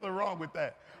 There's nothing wrong with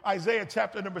that. Isaiah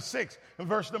chapter number 6 and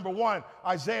verse number 1,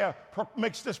 Isaiah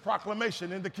makes this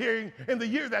proclamation. In the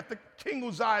year that the King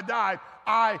Uzziah died,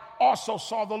 I also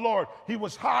saw the Lord. He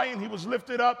was high and he was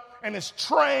lifted up, and his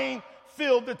train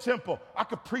filled the temple. I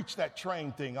could preach that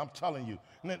train thing, I'm telling you.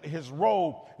 And then his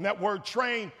robe, and that word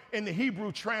train in the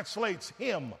Hebrew translates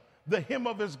him, the hem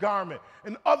of his garment.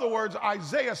 In other words,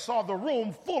 Isaiah saw the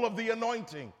room full of the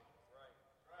anointing.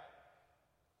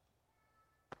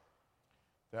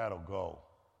 That'll go.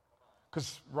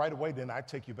 Because right away then I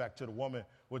take you back to the woman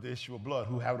with the issue of blood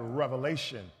who had a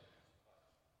revelation.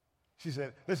 She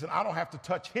said, listen, I don't have to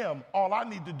touch him. All I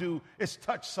need to do is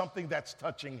touch something that's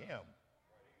touching him.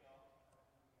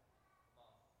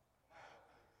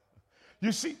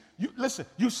 You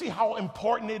see how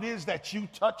important it is that you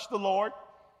touch the Lord?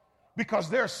 Because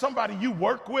there's somebody you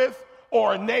work with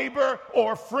or a neighbor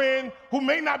or a friend who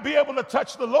may not be able to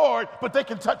touch the Lord, but they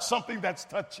can touch something that's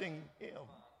touching him.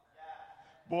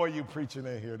 Boy, you preaching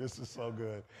in here. This is so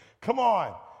good. Come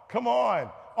on.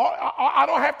 I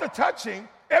don't have to touch him.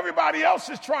 Everybody else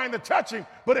is trying to touch him.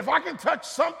 But if I can touch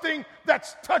something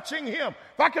that's touching him,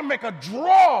 if I can make a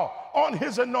draw on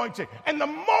his anointing. And the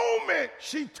moment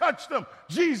she touched him,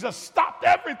 Jesus stopped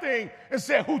everything and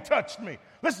said, who touched me?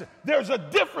 Listen, there's a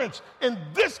difference in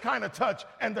this kind of touch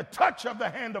and the touch of the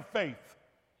hand of faith.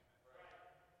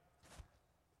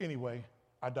 Anyway,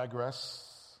 I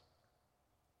digress.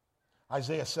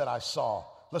 Isaiah said, I saw.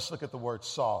 Let's look at the word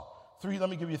saw. Let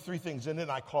me give you 3 things, and then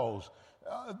I close.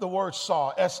 The word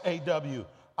saw, S-A-W.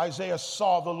 Isaiah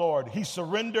saw the Lord. He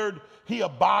surrendered, he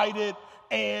abided,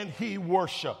 and he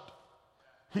worshiped.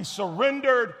 He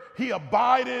surrendered, he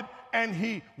abided, and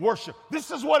he worshiped.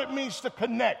 This is what it means to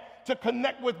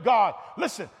connect with God.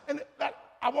 Listen, and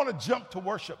I want to jump to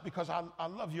worship because I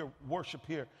love your worship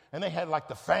here. And they had like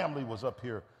the family was up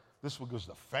here this was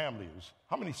the family. It was,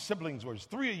 how many siblings were there?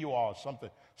 3 of you all, something,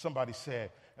 somebody said.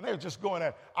 And they were just going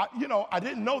at, I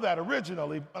didn't know that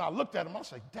originally. When I looked at them, I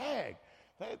was like, dang,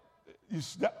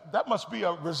 that must be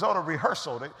a result of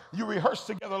rehearsal. You rehearse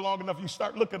together long enough, you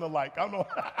start looking alike. I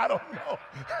don't know.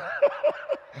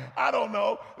 I don't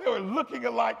know. They were looking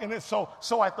alike, and then so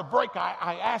at the break,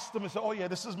 I asked them and said, "Oh yeah,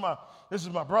 this is my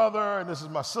brother, and this is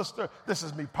my sister. This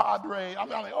is me, Padre." I'm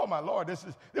like, "Oh my Lord, it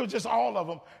was just all of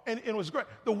them," and it was great.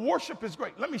 The worship is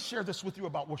great. Let me share this with you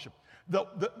about worship.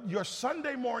 Your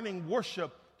Sunday morning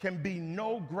worship can be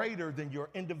no greater than your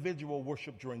individual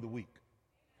worship during the week.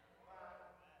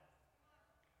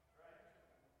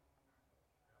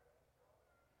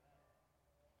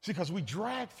 See, because we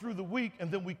drag through the week and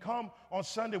then we come on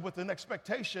Sunday with an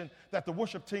expectation that the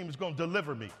worship team is going to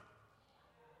deliver me.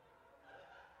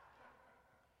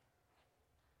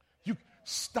 You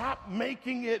stop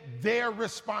making it their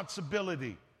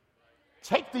responsibility.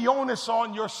 Take the onus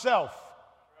on yourself.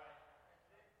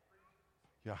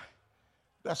 Yeah,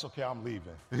 that's okay, I'm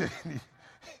leaving.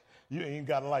 You ain't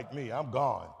got to like me, I'm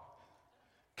gone.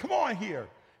 Come on here.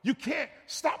 You can't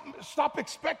stop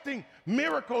expecting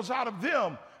miracles out of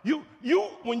them.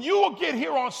 When you get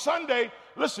here on Sunday,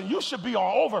 listen, you should be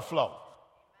on overflow.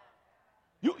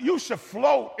 You should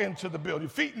float into the building. Your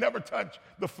feet never touch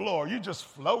the floor. You're just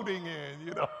floating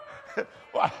in,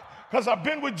 Why? Because I've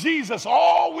been with Jesus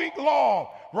all week long,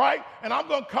 right? And I'm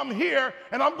going to come here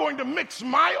and I'm going to mix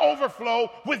my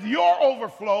overflow with your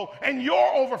overflow and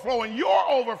your overflow and your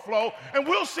overflow. And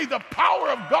we'll see the power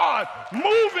of God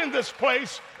move in this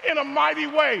place in a mighty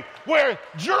way where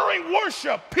during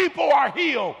worship, people are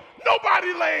healed.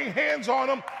 Nobody laying hands on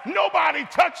them, nobody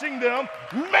touching them.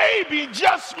 Maybe,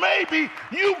 just maybe,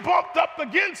 you bumped up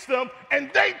against them and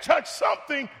they touched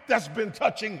something that's been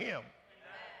touching him.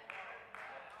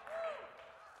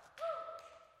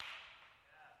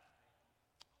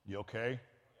 You okay?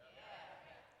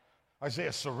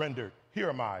 Isaiah surrendered. Here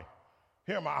am I.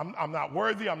 I'm not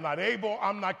worthy. I'm not able.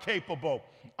 I'm not capable.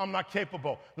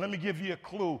 Let me give you a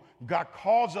clue. God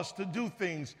calls us to do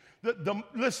things.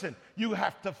 Listen, you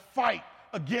have to fight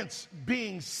against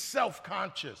being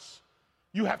self-conscious.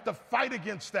 You have to fight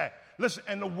against that. Listen,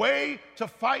 and the way to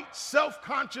fight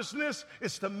self-consciousness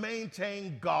is to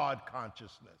maintain God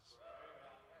consciousness.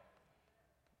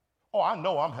 Oh, I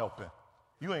know I'm helping.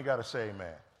 You ain't got to say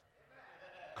amen.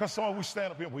 Because some of we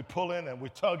stand up here and we pull in and we're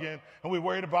tugging and we're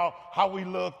worried about how we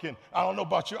look. And I don't know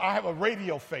about you. I have a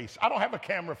radio face. I don't have a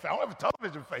camera face. I don't have a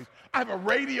television face. I have a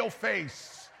radio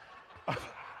face.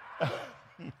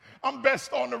 I'm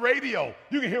best on the radio.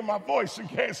 You can hear my voice and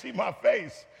can't see my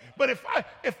face. But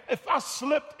if I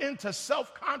slipped into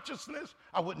self-consciousness,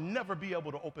 I would never be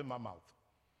able to open my mouth.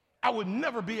 I would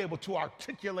never be able to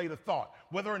articulate a thought.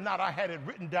 Whether or not I had it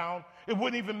written down, it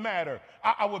wouldn't even matter.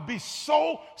 I would be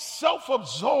so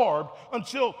self-absorbed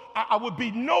until I would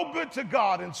be no good to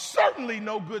God and certainly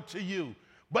no good to you.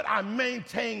 But I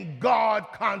maintain God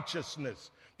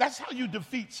consciousness. That's how you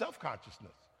defeat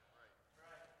self-consciousness.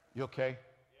 You okay?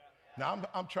 Now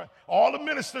I'm trying. All the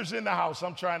ministers in the house,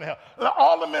 I'm trying to help.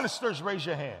 All the ministers, raise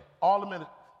your hand. All the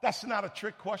ministers. That's not a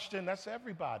trick question. That's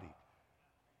everybody.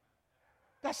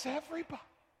 That's everybody.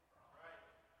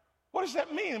 What does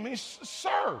that mean? It means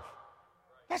serve.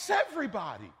 That's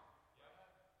everybody.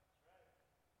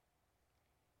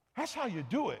 That's how you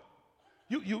do it.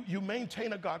 You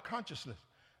maintain a God consciousness.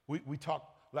 We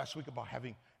talked last week about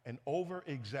having an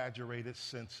over-exaggerated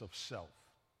sense of self.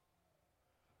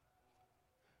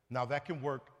 Now that can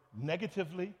work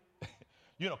negatively,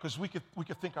 because we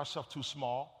could think ourselves too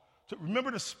small. So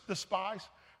remember the spies?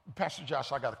 Pastor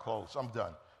Josh, I got to close. I'm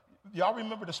done. Y'all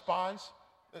remember the spies?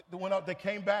 They went out, they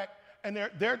came back, and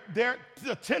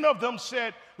the 10 of them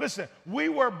said, listen, we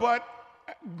were but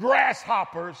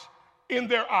grasshoppers in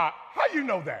their eye. How you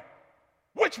know that?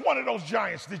 Which one of those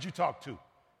giants did you talk to?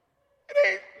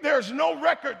 There's no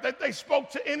record that they spoke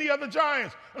to any other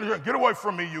giants. Get away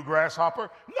from me, you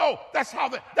grasshopper. No,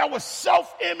 that was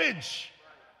self-image.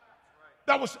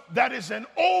 That is an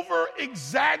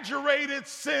over-exaggerated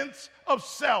sense of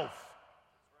self.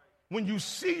 When you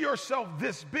see yourself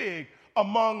this big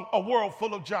among a world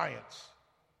full of giants.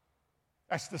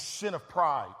 That's the sin of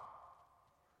pride.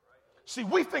 See,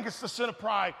 we think it's the sin of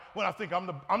pride when I think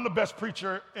I'm the best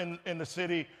preacher in the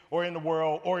city or in the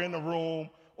world or in the room,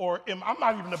 I'm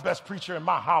not even the best preacher in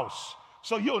my house.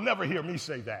 So you'll never hear me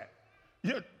say that.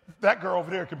 That girl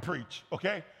over there can preach,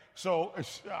 okay? So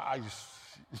I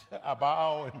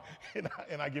bow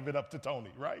and I give it up to Tony,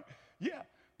 right? Yeah.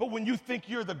 But when you think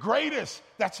you're the greatest,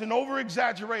 that's an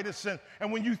over-exaggerated sense.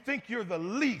 And when you think you're the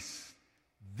least,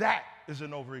 that is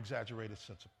an over-exaggerated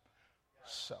sense of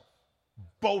self.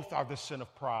 Both are the sin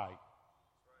of pride.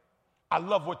 I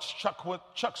love what Chuck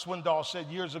Swindoll said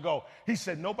years ago. He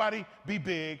said, nobody be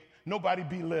big, nobody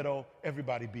be little,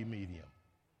 everybody be medium.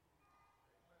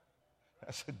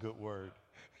 That's a good word.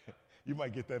 You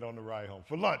might get that on the ride home.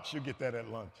 For lunch, you'll get that at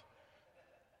lunch.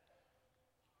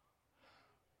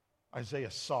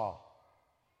 Isaiah saw.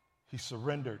 He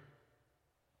surrendered.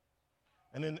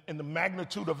 And in the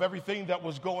magnitude of everything that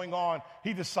was going on,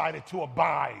 he decided to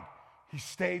abide. He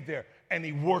stayed there and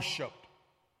he worshiped.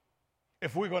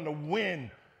 If we're going to win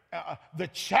the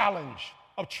challenge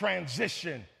of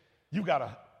transition, you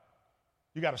gotta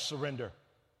surrender.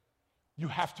 You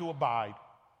have to abide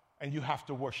and you have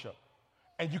to worship.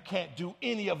 And you can't do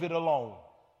any of it alone.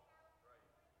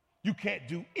 You can't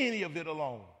do any of it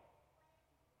alone.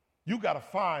 You got to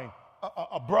find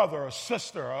a brother, a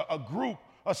sister, a group,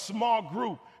 a small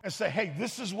group, and say, hey,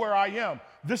 this is where I am.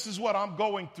 This is what I'm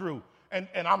going through. And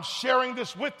I'm sharing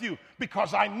this with you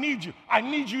because I need you. I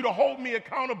need you to hold me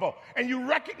accountable. And you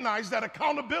recognize that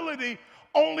accountability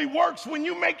only works when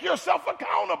you make yourself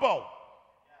accountable.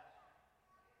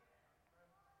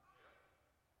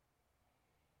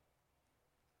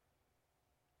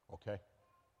 Okay?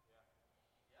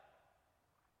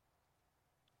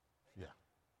 Yeah.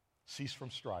 Cease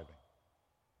from striving.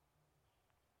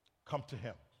 Come to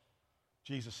him.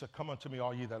 Jesus said, come unto me,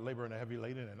 all ye that labor and are heavy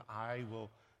laden, and I will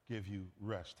give you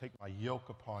rest. Take my yoke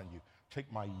upon you.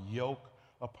 Take my yoke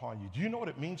upon you. Do you know what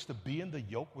it means to be in the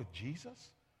yoke with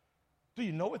Jesus? Do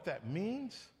you know what that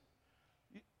means?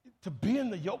 To be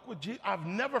in the yoke with Jesus. I've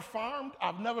never farmed.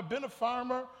 I've never been a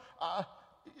farmer.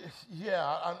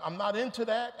 I'm not into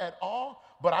that at all,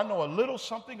 but I know a little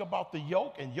something about the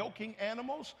yoke and yoking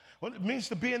animals. What it means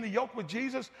to be in the yoke with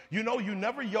Jesus, you know, you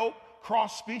never yoke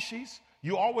cross species.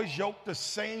 You always yoke the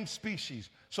same species.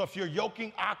 So if you're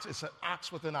yoking ox, it's an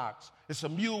ox with an ox. It's a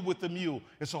mule with a mule.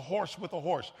 It's a horse with a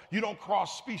horse. You don't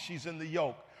cross species in the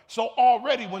yoke. So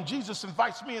already when Jesus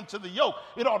invites me into the yoke,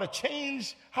 it ought to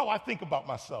change how I think about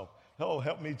myself. Oh,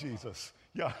 help me, Jesus.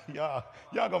 Y'all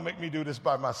gonna make me do this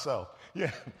by myself.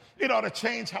 Yeah, it ought to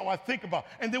change how I think about.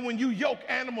 And then when you yoke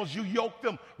animals, you yoke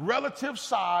them relative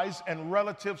size and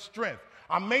relative strength.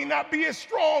 I may not be as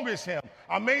strong as him.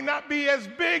 I may not be as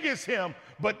big as him,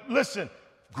 but listen,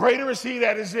 greater is he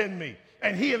that is in me.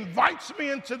 And he invites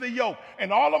me into the yoke,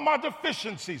 and all of my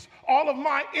deficiencies, all of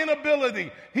my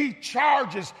inability, he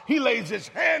charges, he lays his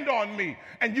hand on me.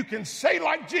 And you can say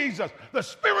like Jesus, the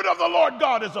Spirit of the Lord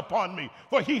God is upon me,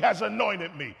 for he has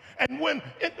anointed me. And when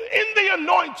in the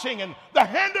anointing and the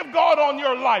hand of God on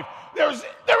your life, there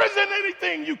isn't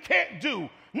anything you can't do,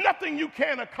 nothing you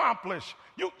can't accomplish.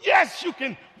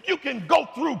 You can go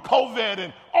through COVID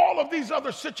and all of these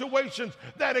other situations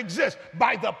that exist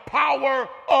by the power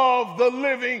of the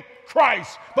living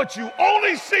Christ. But you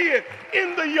only see it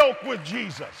in the yoke with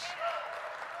Jesus.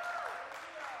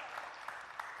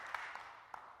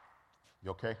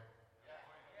 You okay? Okay.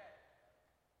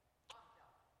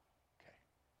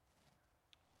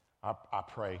 I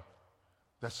pray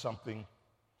that's something.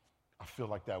 I feel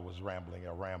like that was rambling.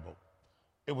 I rambled.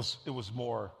 It was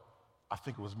more. I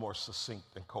think it was more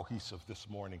succinct and cohesive this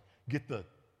morning. Get the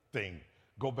thing.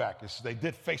 Go back. Y'all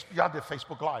did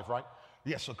Facebook Live, right?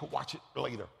 Yes, so go watch it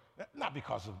later. Not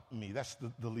because of me. That's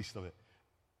the least of it.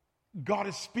 God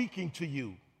is speaking to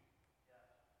you.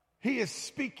 He is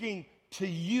speaking to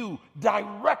you,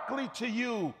 directly to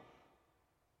you.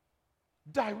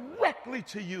 Directly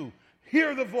to you.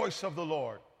 Hear the voice of the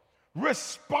Lord.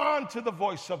 Respond to the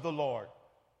voice of the Lord.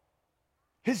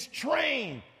 His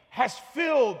train has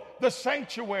filled the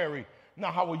sanctuary. Now,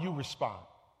 how will you respond?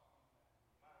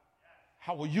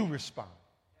 How will you respond?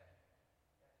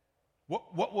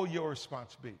 What will your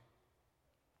response be?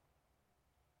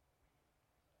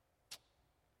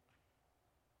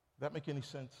 That make any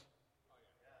sense?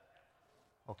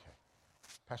 Okay.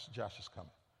 Pastor Josh is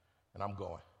coming, and I'm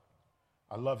going.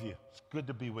 I love you. It's good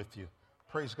to be with you.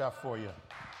 Praise God for you.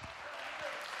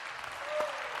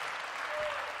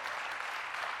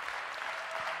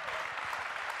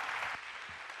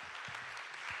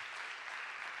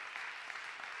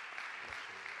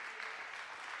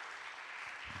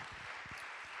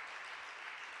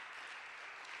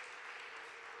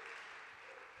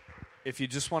 If you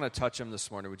just want to touch him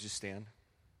this morning, would you stand?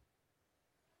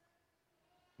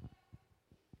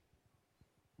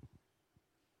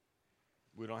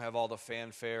 We don't have all the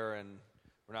fanfare, and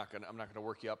I'm not gonna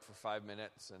work you up for 5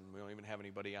 minutes, and we don't even have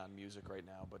anybody on music right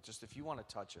now. But just if you want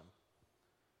to touch him,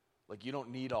 like you don't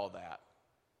need all that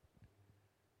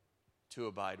to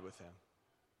abide with him.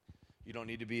 You don't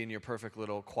need to be in your perfect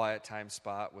little quiet time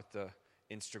spot with the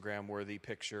Instagram-worthy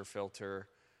picture filter,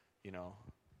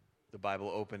 the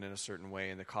Bible open in a certain way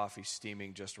and the coffee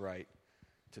steaming just right,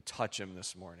 to touch him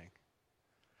this morning,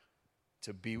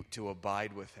 to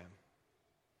abide with him.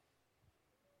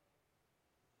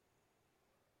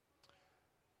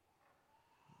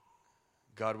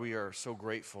 God, we are so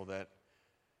grateful that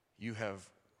you have,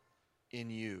 in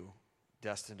you,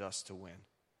 destined us to win.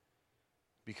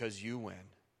 Because you win,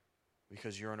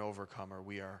 because you're an overcomer,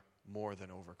 we are more than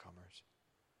overcomers.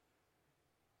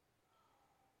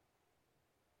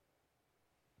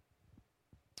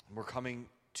 We're coming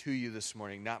to you this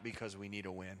morning not because we need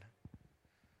a win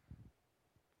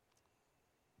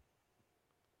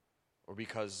or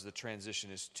because the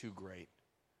transition is too great,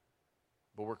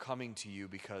 but we're coming to you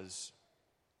because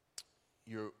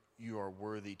you are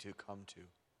worthy to come to.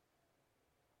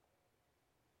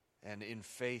 And in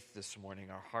faith this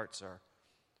morning, our hearts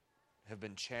have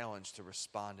been challenged to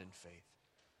respond in faith.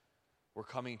 We're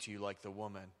coming to you like the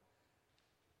woman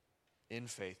in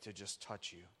faith to just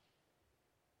touch you,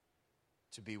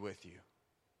 to be with you.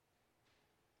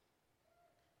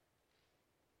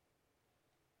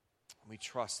 We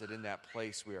trust that in that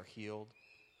place we are healed,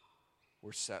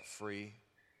 we're set free,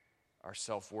 our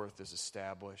self-worth is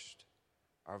established,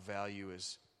 our value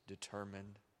is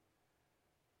determined,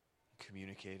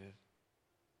 communicated,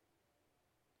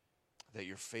 that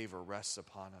your favor rests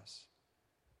upon us,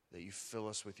 that you fill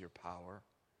us with your power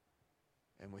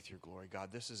and with your glory.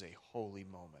 God, this is a holy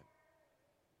moment.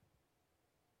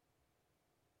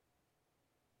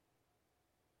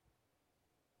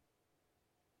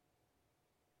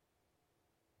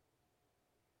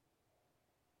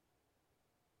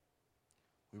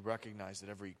 We recognize that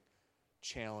every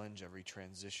challenge, every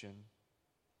transition,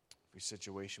 every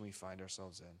situation we find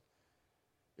ourselves in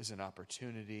is an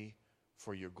opportunity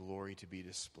for your glory to be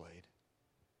displayed.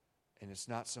 And it's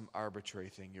not some arbitrary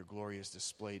thing. Your glory is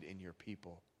displayed in your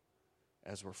people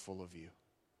as we're full of you.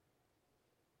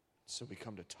 So we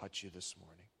come to touch you this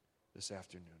morning, this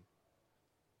afternoon.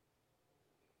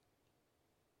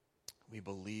 We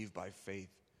believe by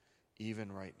faith,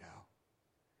 even right now,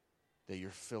 that you're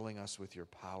filling us with your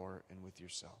power and with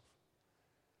yourself,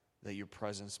 that your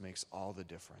presence makes all the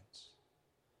difference.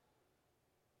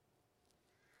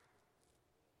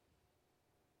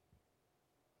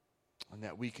 And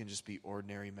that we can just be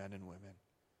ordinary men and women,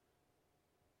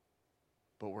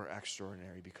 but we're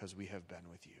extraordinary because we have been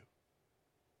with you.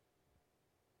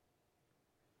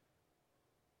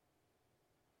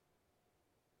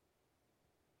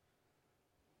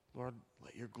 Lord,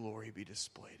 let your glory be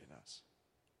displayed in us.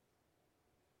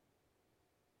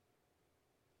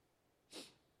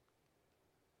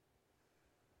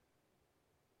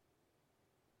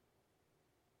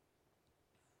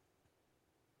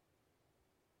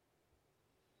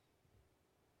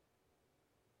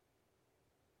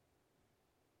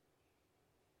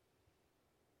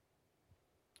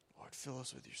 Lord, fill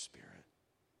us with your Spirit.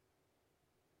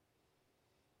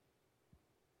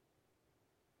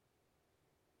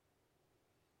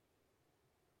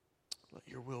 Let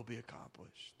your will be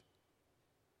accomplished.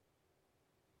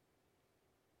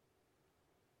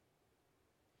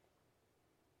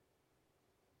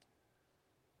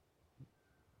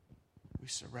 We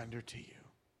surrender to you.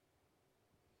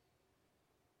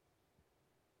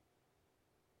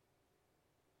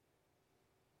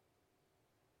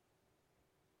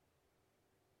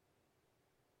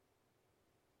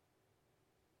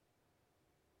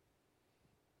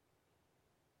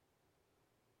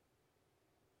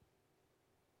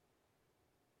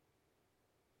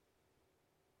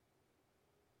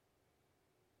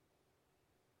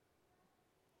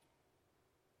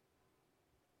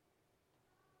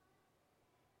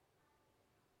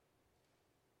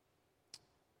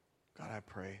 God, I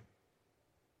pray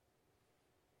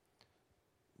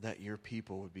that your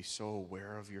people would be so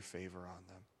aware of your favor on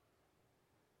them.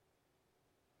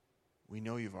 We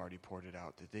know you've already poured it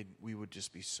out, that we would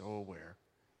just be so aware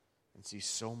and see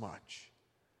so much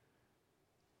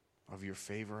of your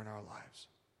favor in our lives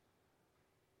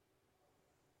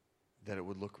that it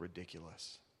would look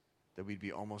ridiculous, that we'd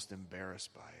be almost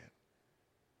embarrassed by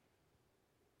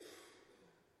it.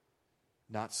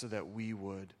 Not so that we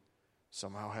would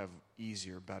somehow have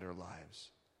easier, better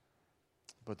lives,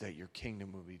 but that your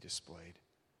kingdom will be displayed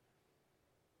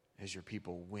as your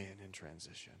people win in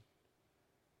transition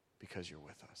because you're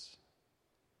with us.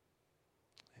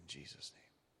 In Jesus' name.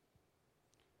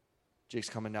 Jake's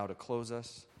coming now to close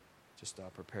us. Just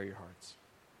prepare your hearts.